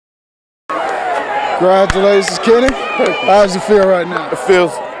Congratulations, Kenny. How does it feel right now? It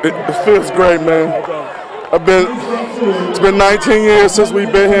feels great, man. It's been 19 years since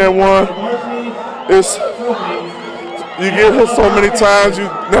we've been here and won. You get hit so many times, you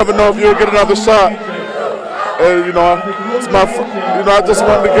never know if you'll get another shot. And I just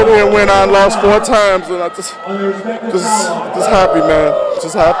wanted to get here and win. I lost 4 times, and I just happy, man.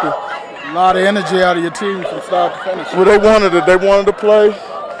 Just happy. A lot of energy out of your team from start to finish. Well, they wanted it. They wanted to play.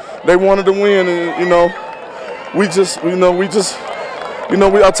 They wanted to win, and I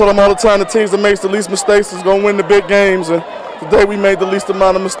tell them all the time, the teams that makes the least mistakes is gonna win the big games, and today we made the least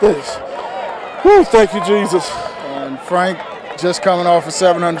amount of mistakes. Whew, thank you, Jesus. And Frank, just coming off a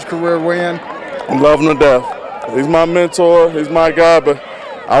 700 career win. I love him to death. He's my mentor. He's my guy, but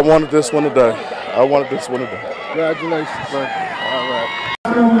I wanted this one today. Congratulations, bro. All right.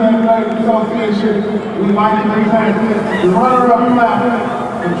 We'd like to present the runner-up class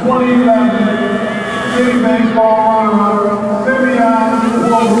in 2011 City Baseball runner-up, M.E.MAYDEN.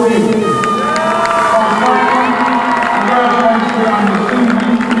 Congratulations on the season.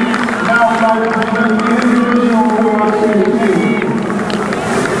 Now I'd like to present the individual awards to the team.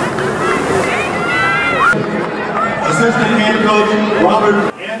 Assistant head coach Robert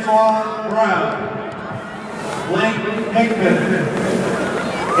Antoine Brown, Blake Hickman,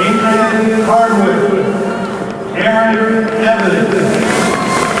 Adrian Hardwood, Aaron Evans,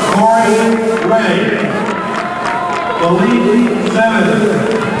 Corey Ray, Malik Simmons.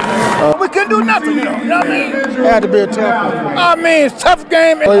 We couldn't do nothing, you know what I mean? It had to be a tough one. I mean, it's a tough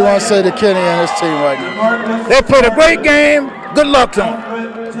game. What do you want to say to Kenny and his team right now? They played a great game. Good luck to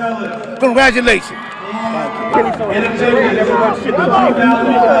them. Congratulations.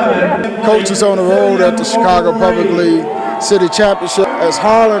 Coaches on the road at the Chicago Public League City Championship as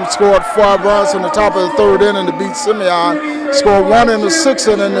Harlan scored 5 runs in the top of the 3rd inning to beat M.E.MAYDEN, scored 1 in the 6th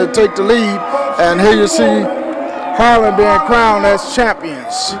inning to take the lead, and here you see Harlan being crowned as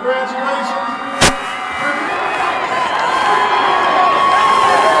champions. Congratulations.